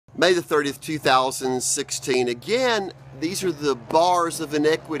May the 30th, 2016. Again, these are the bars of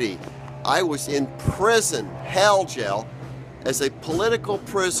iniquity. I was in prison, hell jail, as a political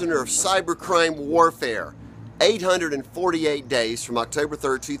prisoner of cybercrime warfare. 848 days from October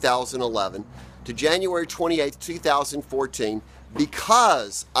 3rd, 2011 to January 28th, 2014,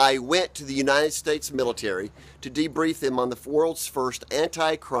 because I went to the United States military to debrief them on the world's first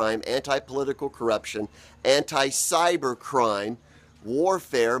anti-crime, anti-political corruption, anti-cybercrime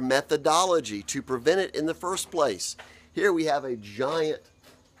warfare methodology to prevent it in the first place. Here we have a giant,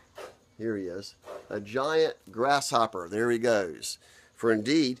 here he is, a giant grasshopper. There he goes. For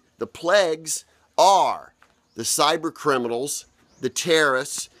indeed, the plagues are the cyber criminals, the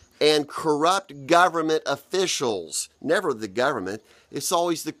terrorists, and corrupt government officials. Never the government. It's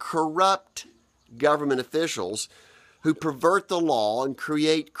always the corrupt government officials who pervert the law and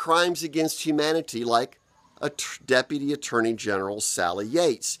create crimes against humanity, like Deputy Attorney General Sally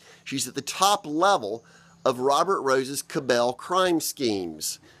Yates. She's at the top level of Robert Rose's cabal crime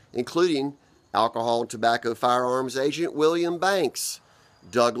schemes, including alcohol and tobacco firearms agent William Banks,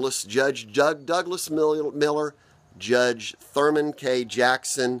 Judge Douglas Miller, Judge Thurman K.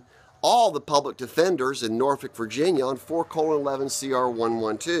 Jackson, all the public defenders in Norfolk, Virginia on 4:11 CR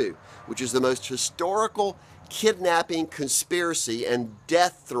 112, which is the most historical kidnapping conspiracy and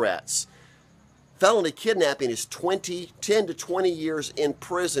death threats. Felony kidnapping is 10 to 20 years in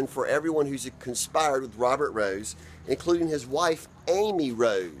prison for everyone who's conspired with Robert Rose, including his wife, Amy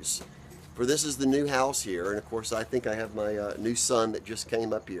Rose. For this is the new house here, and of course I think I have my new son that just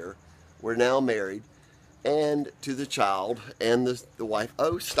came up here. We're now married, and to the child and the wife.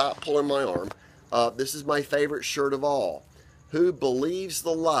 Oh, stop pulling my arm. This is my favorite shirt of all. Who believes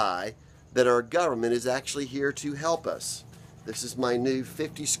the lie that our government is actually here to help us? This is my new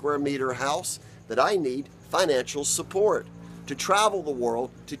 50 square meter house that I need financial support to travel the world,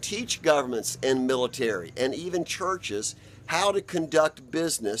 to teach governments and military and even churches how to conduct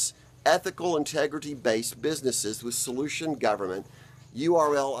business, ethical, integrity-based businesses with solution government,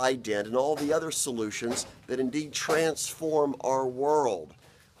 URL ident, and all the other solutions that indeed transform our world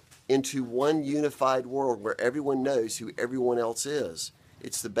into one unified world where everyone knows who everyone else is.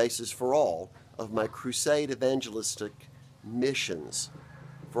 It's the basis for all of my crusade evangelistic missions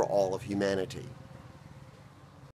for all of humanity.